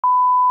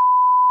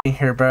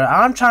here, bro.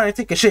 I'm trying to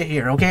take a shit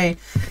here, okay?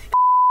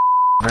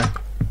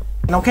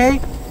 Okay?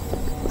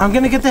 I'm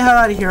gonna get the hell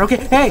out of here, okay?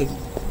 Hey!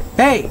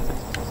 Hey!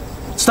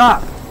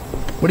 Stop!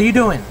 What are you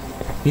doing?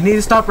 You need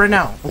to stop right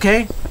now,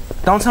 okay?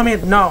 Don't tell me.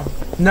 No.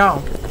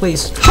 No.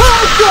 Please.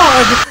 Oh,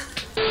 God!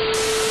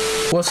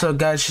 What's up,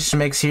 guys? Just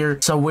Mix here.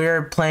 So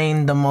we're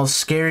playing the most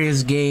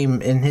scariest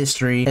game in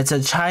history. It's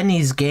a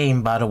Chinese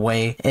game, by the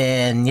way,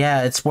 and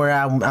yeah, it's where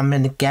I'm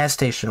in a gas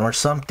station or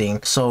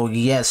something. So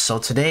yes, so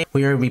today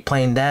we are gonna be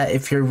playing that.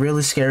 If you're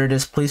really scared of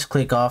this, please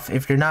click off.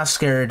 If you're not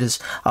scared of this,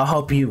 I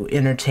hope you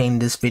entertain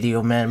this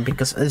video, man,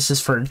 because this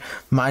is for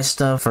my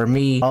stuff, for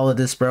me, all of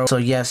this, bro. So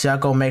yes, y'all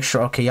go make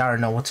sure. Okay, y'all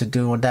already know what to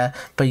do with that.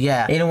 But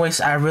yeah,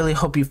 anyways, I really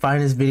hope you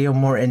find this video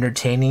more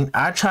entertaining.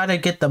 I try to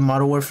get the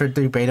Modern Warfare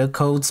 3 beta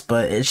codes,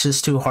 but it's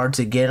just too hard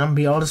to get. I'm gonna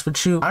be honest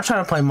with you. I'm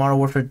trying to play Modern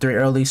Warfare 3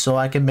 early so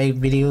I can make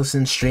videos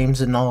and streams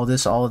and all of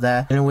this, all of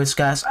that. Anyways,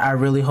 guys, I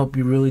really hope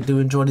you really do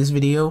enjoy this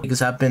video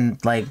because I've been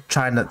like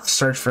trying to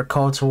search for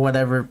codes or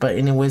whatever. But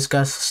anyways,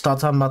 guys, stop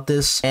talking about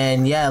this,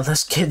 and yeah,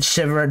 let's get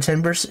shiver our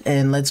timbers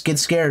and let's get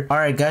scared. All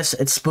right, guys,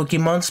 it's spooky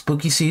month,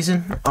 spooky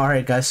season. All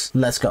right, guys,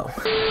 let's go.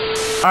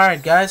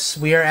 Alright, guys,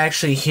 we are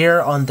actually here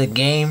on the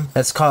game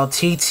that's called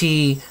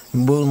Teke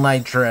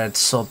Moonlit Dread.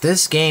 So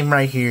this game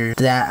right here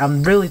that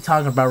I'm really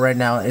talking about right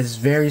now is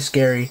very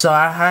scary. So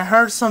I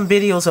heard some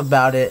videos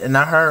about it, and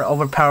I heard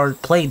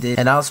Overpowered played it,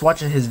 and I was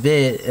watching his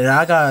vid, and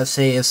I gotta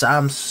say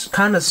I'm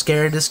kind of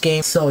scared of this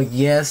game. So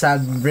yes, I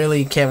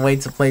really can't wait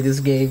to play this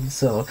game.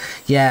 So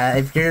yeah,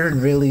 if you're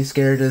really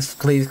scared of this,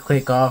 please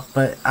click off,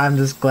 but I'm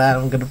just glad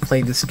I'm gonna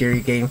play this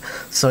scary game.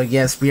 So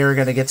yes, we are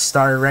gonna get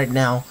started right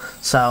now.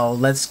 So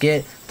let's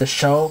get the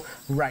show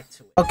right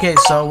to it. Okay,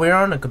 so we're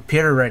on a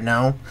computer right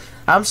now.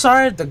 I'm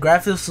sorry if the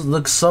graphics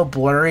look so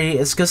blurry.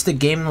 It's because the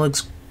game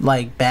looks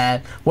like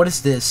bad. What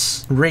is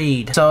this?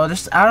 Read. So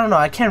just I don't know.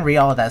 I can't read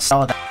all of that.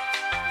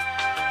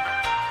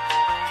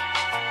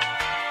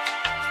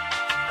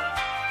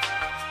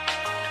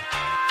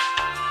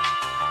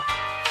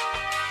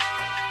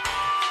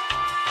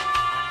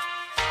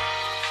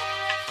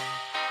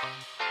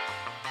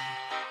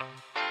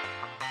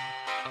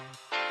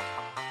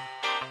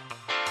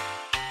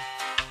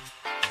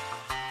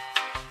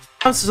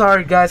 I'm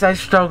sorry, guys, I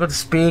struggle to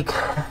speak.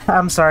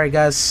 I'm sorry,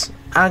 guys.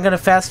 I'm gonna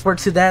fast forward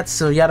to that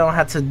so y'all don't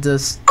have to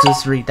just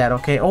read that,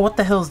 okay? Oh, what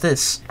the hell is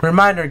this?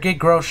 Reminder, get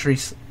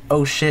groceries.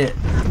 Oh shit,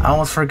 I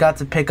almost forgot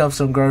to pick up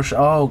some groceries.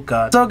 Oh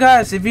god. So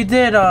guys, if you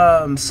did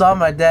saw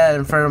my dad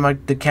in front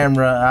of the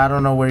camera, I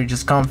don't know where he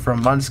just come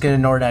from, but I'm just gonna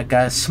ignore that,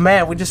 guys.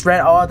 Man, we just read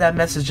all that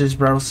messages,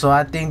 bro. So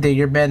I think that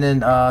your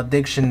abandoned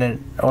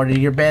diction or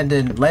your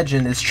abandoned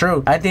legend is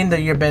true. I think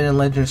that your abandoned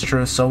legend is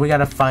true. So we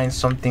gotta find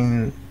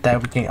something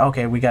that we can.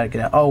 Okay, we gotta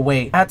get out. Oh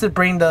wait, I have to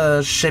bring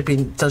the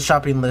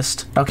shopping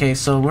list. Okay,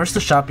 so where's the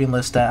shopping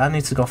list at? I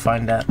need to go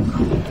find that.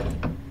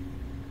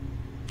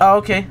 Oh,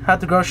 okay, I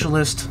have the grocery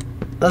list.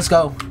 Let's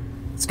go.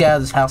 Let's get out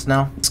of this house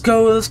now. Let's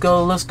go, let's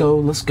go, let's go,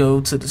 let's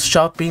go to the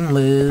shopping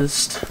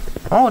list.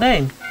 Oh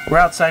dang, we're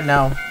outside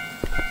now.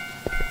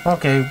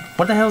 Okay,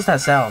 what the hell is that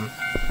sound?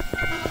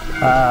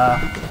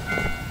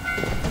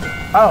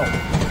 Oh.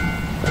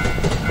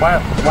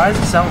 Why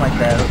does it sound like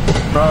that?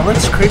 Bro, it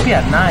looks creepy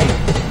at night.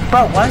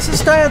 Bro, why is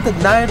this guy at the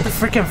night of the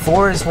freaking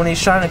forest when he's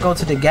trying to go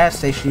to the gas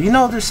station? You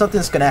know there's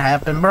something's gonna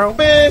happen, bro.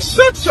 Man,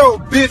 shut your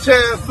bitch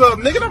ass up,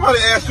 nigga. Nobody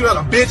asked you that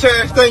a bitch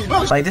ass thing.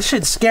 Like, this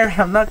shit's scary,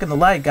 I'm not gonna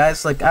lie,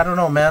 guys. Like, I don't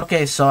know, man.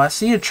 Okay, so I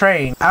see a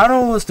train. I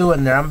don't know what's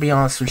doing there, I'm gonna be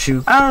honest with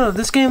you. I don't know,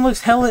 this game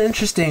looks hella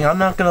interesting, I'm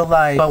not gonna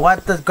lie. But why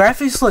the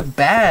graphics look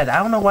bad?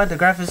 I don't know why the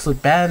graphics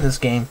look bad in this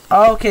game.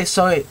 Oh, okay,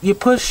 so you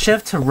push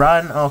shift to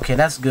run. Okay,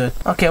 that's good.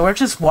 Okay, we're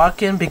just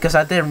walking because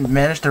I didn't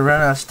manage to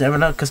run out of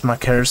stamina because my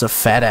character's a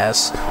fat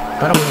ass.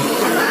 But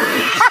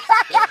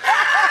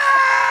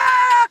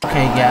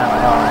okay,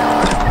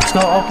 yeah, let's go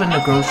open the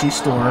grocery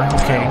store.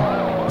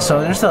 Okay, so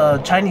there's a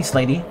Chinese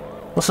lady.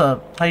 What's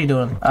up? How you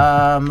doing?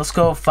 Let's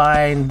go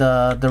find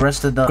the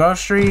rest of the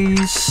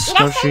groceries.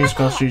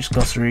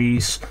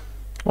 Groceries.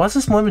 What's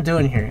this woman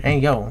doing here? Hey,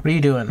 yo, what are you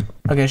doing?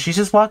 Okay, she's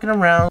just walking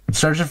around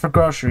searching for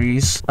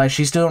groceries like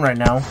she's doing right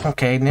now.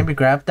 Okay, maybe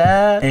grab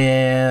that,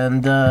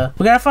 and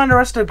we gotta find the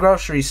rest of the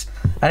groceries.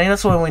 I think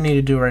that's what we need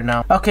to do right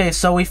now. Okay,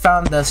 so we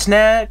found the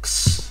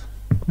snacks.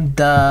 We need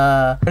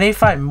to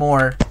find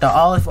more. The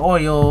olive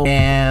oil,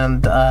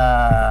 and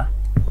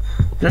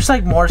there's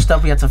like more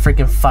stuff we have to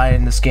freaking find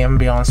in this game, to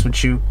be honest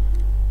with you.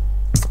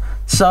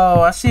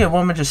 So I see a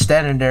woman just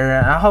standing there,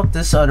 and I hope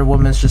this other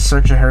woman's just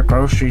searching her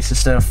groceries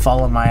instead of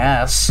following my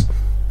ass.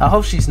 I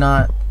hope she's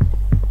not.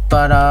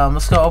 But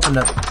let's go open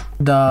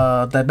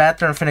the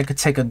bathroom. I'm finna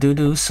take a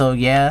doo-doo, so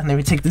yeah, let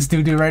me take this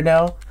doo-doo right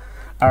now.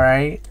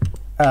 Alright.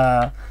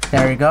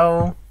 There we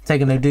go.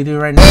 Taking a doo-doo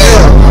right now.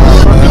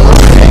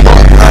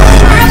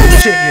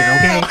 Shit here,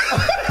 okay?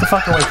 Get the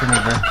fuck away from me,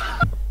 bro.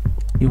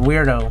 You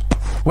weirdo.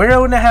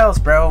 Weirdo in the house,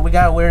 bro. We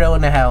got a weirdo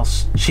in the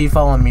house. She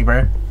following me,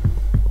 bro.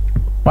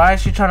 Why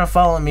is she trying to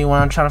follow me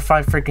when I'm trying to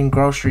find freaking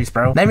groceries,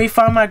 bro? Let me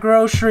find my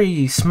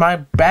groceries, my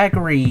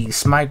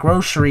baggeries, my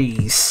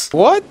groceries.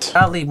 What?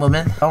 I'll leave,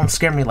 woman. Don't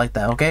scare me like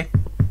that, okay?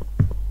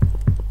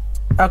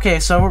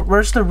 Okay, so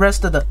where's the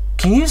rest of the...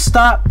 Can you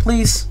stop,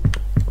 please?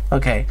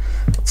 Okay,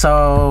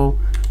 so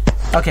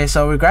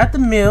we grabbed the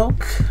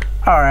milk.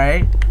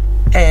 Alright.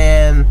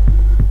 And...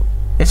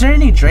 Is there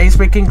any drinks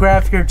we can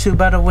grab here too,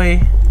 by the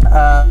way?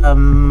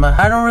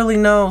 I don't really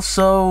know.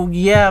 So,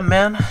 yeah,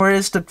 man. Where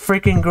is the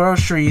freaking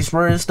groceries?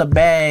 Where is the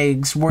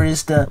bags? Where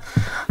is the...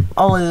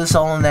 all of this,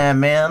 all of that,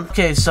 man.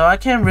 Okay, so I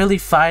can't really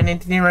find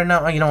anything right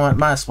now. Oh, you know what?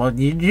 Might as well.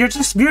 You're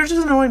just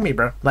annoying me,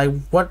 bro. Like,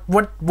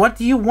 what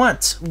do you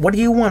want? What do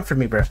you want from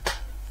me, bro?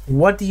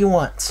 What do you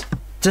want?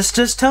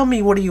 Just tell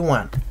me, what do you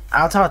want?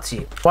 I'll talk to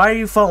you. Why are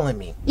you following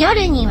me? At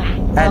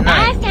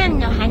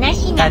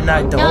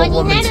night, the old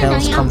woman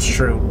tales comes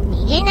true.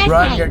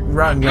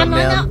 Run, young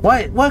man.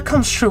 What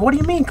comes true? What do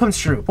you mean comes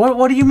true?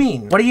 What do you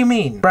mean? What do you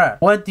mean? Bruh,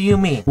 what do you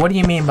mean? What do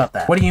you mean about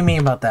that? What do you mean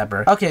about that,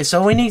 bruh? Okay,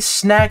 so we need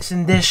snacks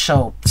in this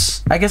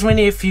shops. I guess we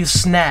need a few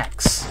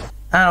snacks.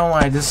 I don't know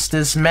why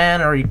this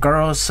man or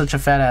girl is such a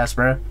fat ass,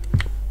 bruh.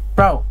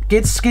 Bro,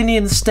 get skinny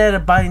instead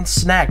of buying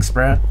snacks,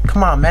 bruh.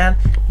 Come on, man.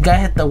 You gotta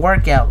hit the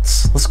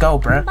workouts. Let's go,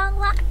 bruh.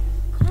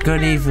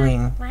 Good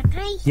evening,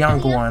 young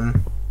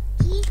one.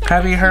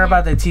 Have you heard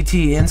about the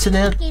TT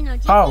incident?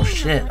 Oh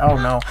shit, oh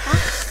no.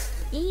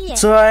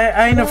 So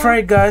I ain't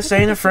afraid, guys. I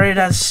ain't afraid of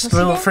that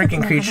little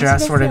freaking creature, I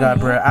swear to God,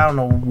 bro. I don't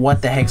know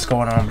what the heck's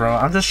going on, bro.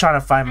 I'm just trying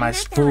to find my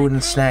food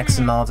and snacks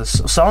and all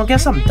this. So I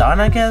guess I'm done,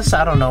 I guess?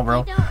 I don't know,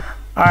 bro.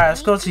 Alright,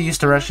 let's go to use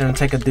the restroom and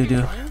take a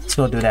doo-doo. Let's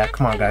go do that.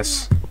 Come on,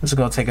 guys. Let's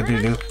go take a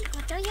doo-doo.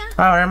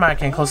 Oh, never mind. I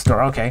can't close the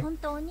door. Okay.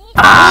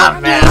 Ah,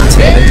 man. I'm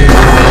taking a doo-doo.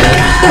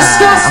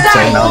 I'm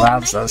saying no,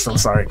 I'm sus. I'm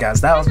sorry,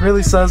 guys. That was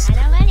really sus.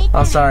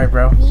 I'm sorry,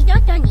 bro. What's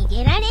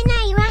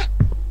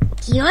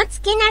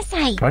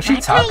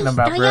she talking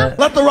about, bro?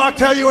 Let the rock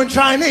tell you in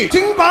Chinese.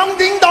 Ding bong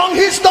ding dong,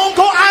 he's stone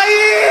cold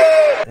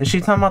aye. Is she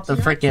talking about the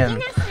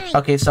freaking...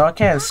 Okay, so I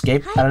can't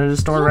escape out of the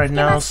store right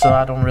now, so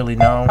I don't really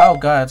know. Oh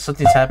god,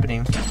 something's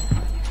happening.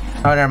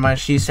 Oh, never mind.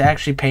 She's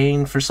actually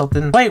paying for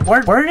something. Wait,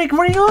 where are you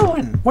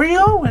going? Where are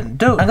you going?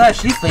 Dude, I'm glad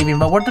she's leaving,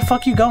 but where the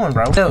fuck you going,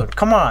 bro? Dude,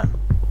 come on.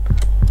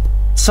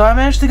 So I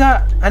managed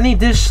to I need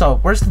dish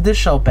soap. Where's the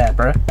dish soap at,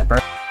 bro?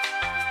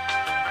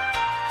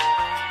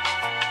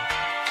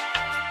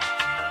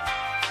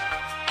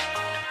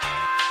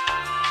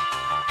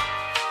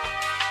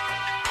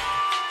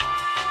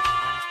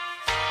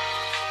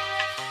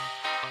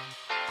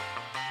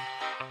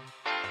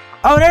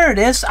 Oh, there it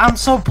is. I'm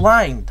so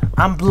blind.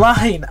 I'm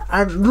blind.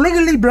 I'm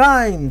legally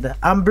blind.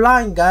 I'm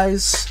blind,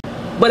 guys.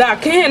 But I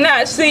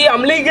cannot see.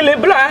 I'm legally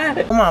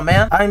blind. Come on,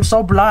 man. I'm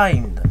so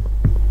blind.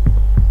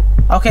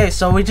 Okay,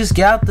 so we just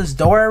get out this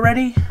door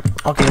already?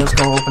 Okay, let's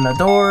go open the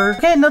door.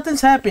 Okay,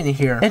 nothing's happening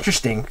here.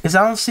 Interesting, because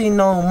I don't see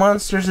no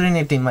monsters or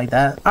anything like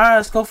that. Alright,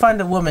 let's go find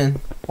the woman.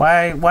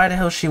 Why the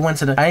hell she went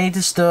to the... I need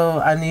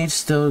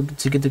still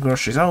to get the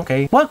groceries.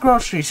 Okay. What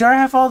groceries? You already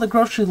have all the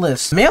grocery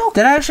lists. Milk?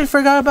 Did I actually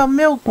forget about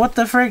milk? What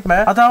the frick,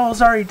 man? I thought it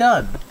was already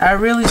done. I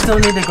really still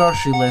need the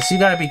grocery list. You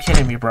gotta be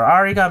kidding me, bro. I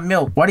already got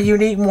milk. Why do you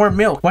need more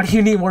milk? Why do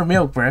you need more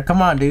milk, bro?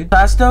 Come on, dude.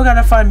 I still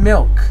gotta find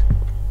milk.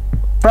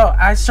 Bro,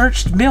 I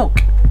searched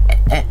milk.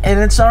 And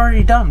it's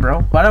already done,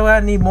 bro. Why do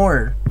I need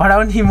more? Why do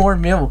I need more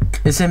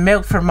milk? Is it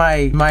milk for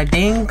my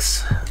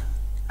dings?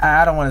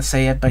 I don't want to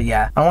say it, but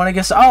yeah. I want to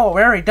guess. Oh,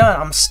 we're already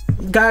done.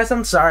 Guys,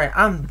 I'm sorry.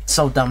 I'm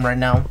so dumb right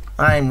now.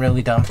 I'm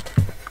really dumb.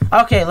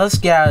 Okay, let's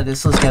get out of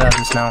this. Let's get out of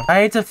this now.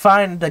 I need to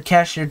find the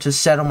cashier to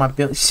settle my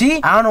bill. See?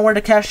 I don't know where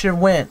the cashier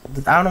went.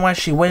 I don't know why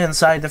she went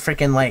inside the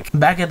freaking, like,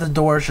 back of the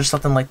doors or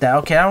something like that.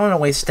 Okay, I don't want to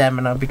waste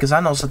stamina because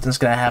I know something's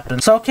gonna happen.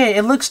 So, okay,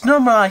 it looks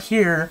normal out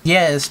here.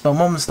 Yes, but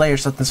moments later,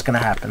 something's gonna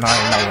happen. I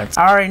already know it.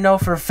 I already know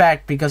for a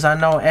fact because I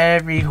know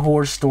every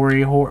horror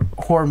story,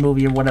 horror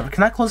movie or whatever.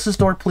 Can I close this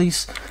door,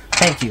 please?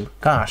 Thank you.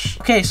 Gosh.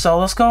 Okay, so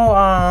let's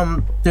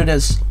go, do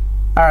this.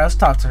 Alright, let's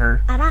talk to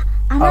her.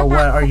 Oh,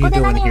 what are you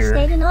doing here?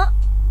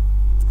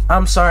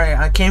 I'm sorry,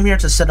 I came here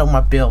to settle my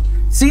bill.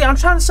 See, I'm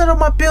trying to settle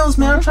my bills,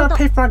 man. I'm trying to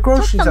pay for my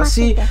groceries. I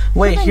see.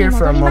 Wait here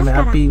for a moment.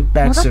 I'll be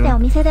back soon.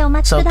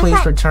 So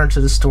please return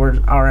to the store.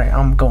 Alright,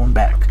 I'm going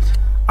back.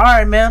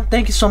 Alright, man.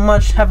 Thank you so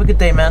much. Have a good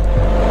day, man.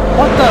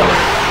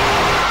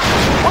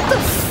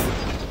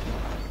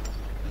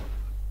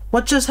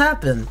 What just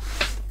happened?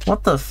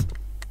 What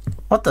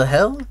the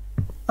hell?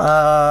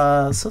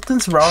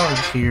 Something's wrong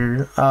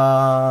here.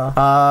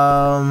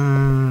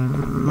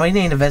 We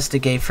need to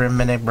investigate for a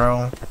minute,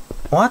 bro.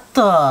 What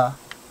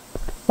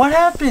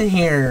happened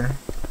here?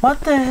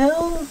 What the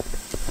hell?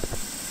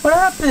 What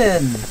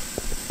happened?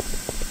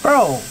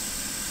 Bro,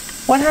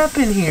 what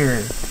happened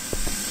here?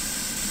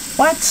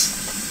 What?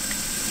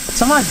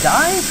 Someone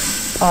died?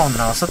 Oh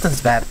no,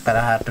 something's bad better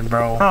happen,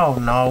 bro. Oh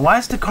no, why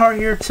is the car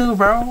here too,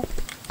 bro?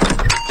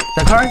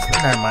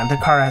 Never mind, the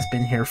car has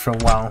been here for a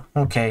while.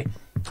 Okay.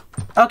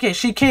 Okay,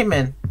 she came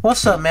in.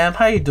 What's up, ma'am?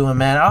 How you doing,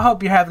 man? I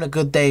hope you're having a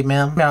good day,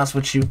 ma'am. To be honest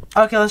with you.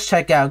 Okay, let's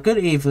check out. Good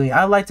evening.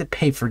 I'd like to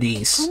pay for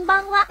these.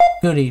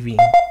 Good evening.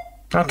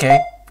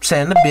 Okay.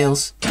 sending the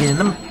bills, getting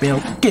the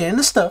bill, getting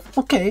the stuff.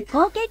 Okay.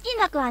 Your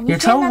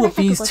total will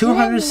be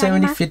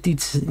 270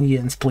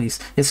 yens, please.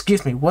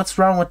 Excuse me, what's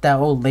wrong with that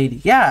old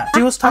lady? Yeah,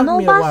 she was talking to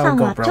me a while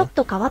ago, bro.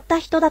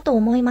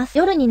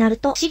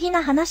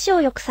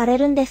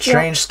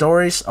 Strange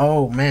stories?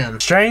 Oh man.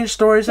 Strange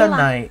stories at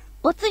night.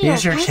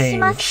 Here's your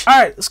change.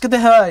 Alright, let's get the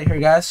hell out of here,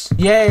 guys.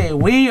 Yay,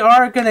 we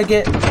are gonna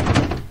get...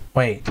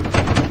 Wait.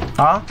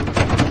 Huh?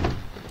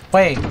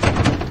 Wait.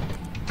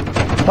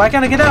 Why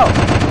can't I get out?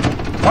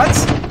 What?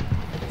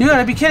 You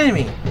gotta be kidding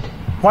me.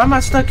 Why am I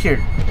stuck here?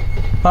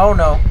 Oh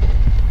no.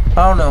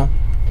 Oh no.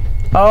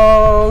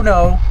 Oh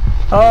no.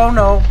 Oh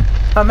no.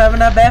 I'm having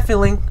that bad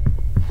feeling.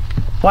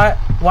 Why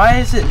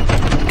is it...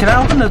 Can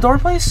I open the door,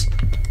 please?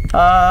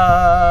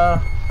 I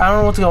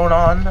don't know what's going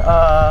on.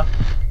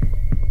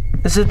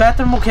 Is this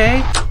bathroom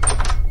okay?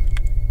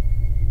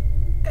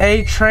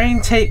 A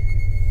train take...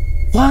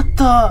 What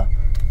the...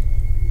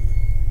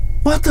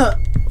 What the...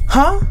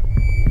 Huh?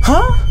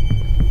 Huh?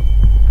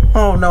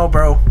 Oh no,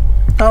 bro.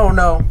 Oh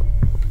no.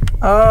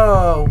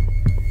 Oh.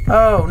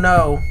 Oh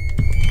no.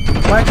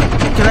 Why?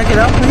 Can I get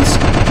out, please?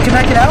 Can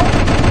I get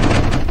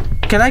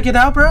out? Can I get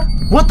out, bro?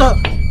 What the?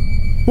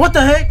 What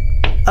the heck?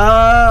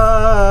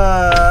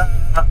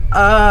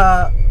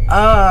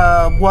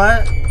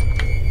 What?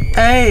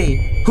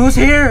 Hey. Who's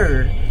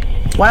here?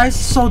 Why is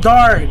it so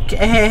dark?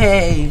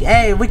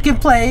 Hey, we can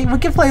play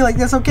like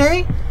this,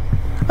 okay?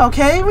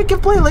 Okay, we can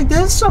play like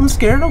this. I'm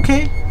scared,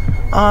 okay?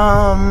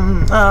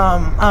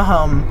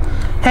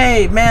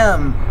 Hey,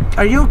 ma'am,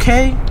 are you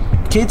okay?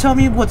 Can you tell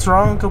me what's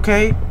wrong,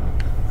 okay?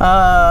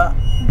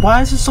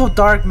 Why is it so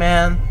dark,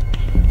 man?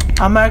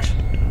 I'm actually...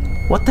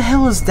 What the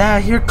hell is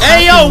that? You're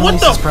clapping noises, what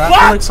the bro. Fuck? I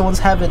feel like someone's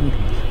having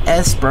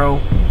S, bro.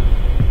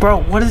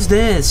 Bro, what is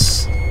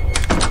this?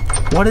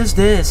 What is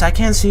this? I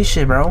can't see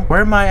shit, bro.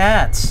 Where am I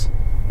at?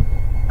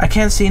 I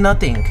can't see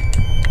nothing.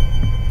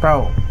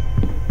 Bro.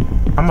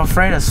 I'm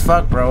afraid as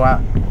fuck, bro.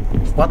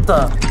 What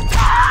the?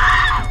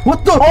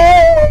 What the?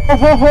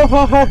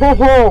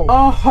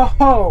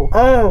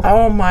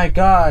 Oh my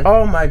god.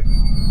 Oh my.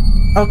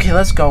 Okay,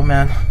 let's go,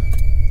 man.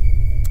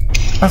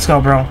 Let's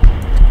go, bro.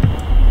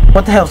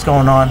 What the hell's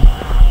going on?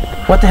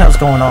 What the hell's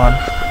going on?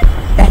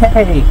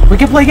 Hey, we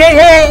can play games.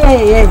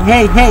 Hey,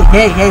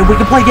 we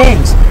can play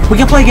games. We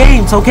can play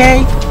games,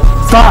 okay?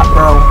 Stop,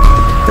 bro.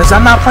 Cause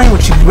I'm not playing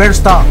with you. You better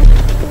stop.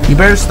 You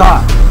better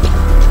stop.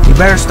 You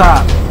better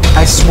stop.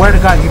 I swear to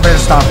God, you better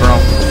stop, bro.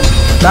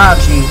 Nah,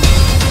 G.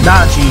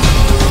 Nah, G.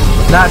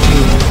 Nah, G.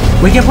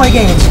 We can play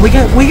games. We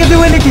can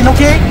do anything,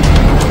 okay?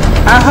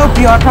 I'll help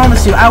you. I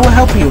promise you. I will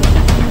help you.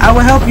 I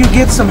will help you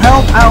get some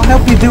help. I'll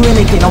help you do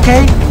anything,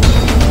 okay?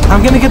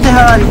 I'm gonna get the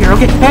hell out of here,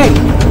 okay? Hey!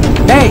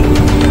 Hey!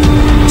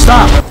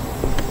 Stop!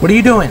 What are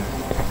you doing?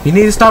 You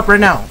need to stop right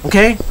now,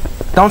 okay?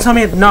 Don't tell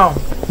me... No.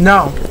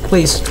 No.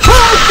 Please.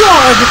 Oh,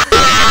 God!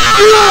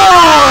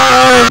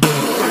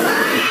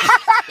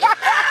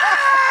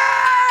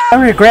 I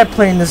regret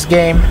playing this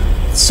game.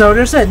 So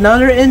there's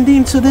another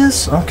ending to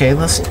this? Okay,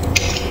 let's see.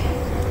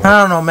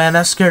 I don't know, man.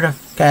 That scared the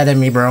out of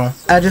me, bro.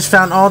 I just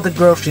found all the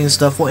grocery and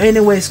stuff. Well,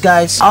 anyways,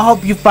 guys, I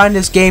hope you find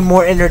this game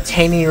more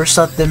entertaining or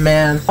something,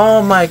 man.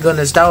 Oh my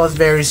goodness, that was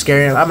very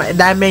scary.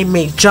 That made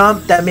me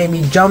jump. That made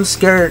me jump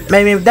scared.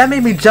 That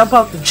made me jump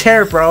off the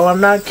chair, bro. I'm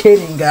not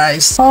kidding,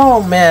 guys.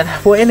 Oh man.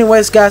 Well,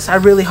 anyways, guys, I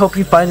really hope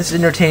you find this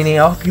entertaining.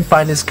 I hope you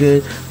find this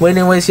good. Well,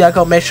 anyways, y'all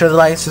go make sure to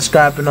like,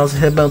 subscribe, and also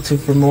hit bell too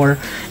for more.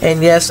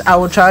 And yes, I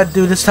will try to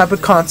do this type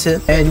of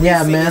content. And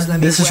yeah, man,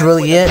 this is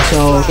really it.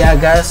 So yeah,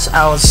 guys,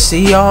 I will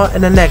see y'all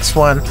in the next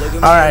one.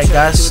 Alright,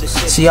 guys,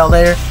 see y'all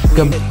later.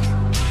 Good.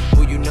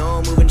 Who you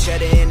know, moving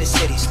cheddar in the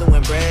city,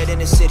 stewing bread in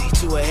the city.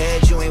 Two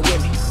ahead, you ain't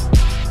with me.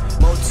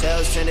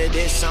 Motels turn to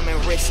this, I'm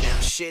rich now.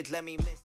 Shit, let me miss.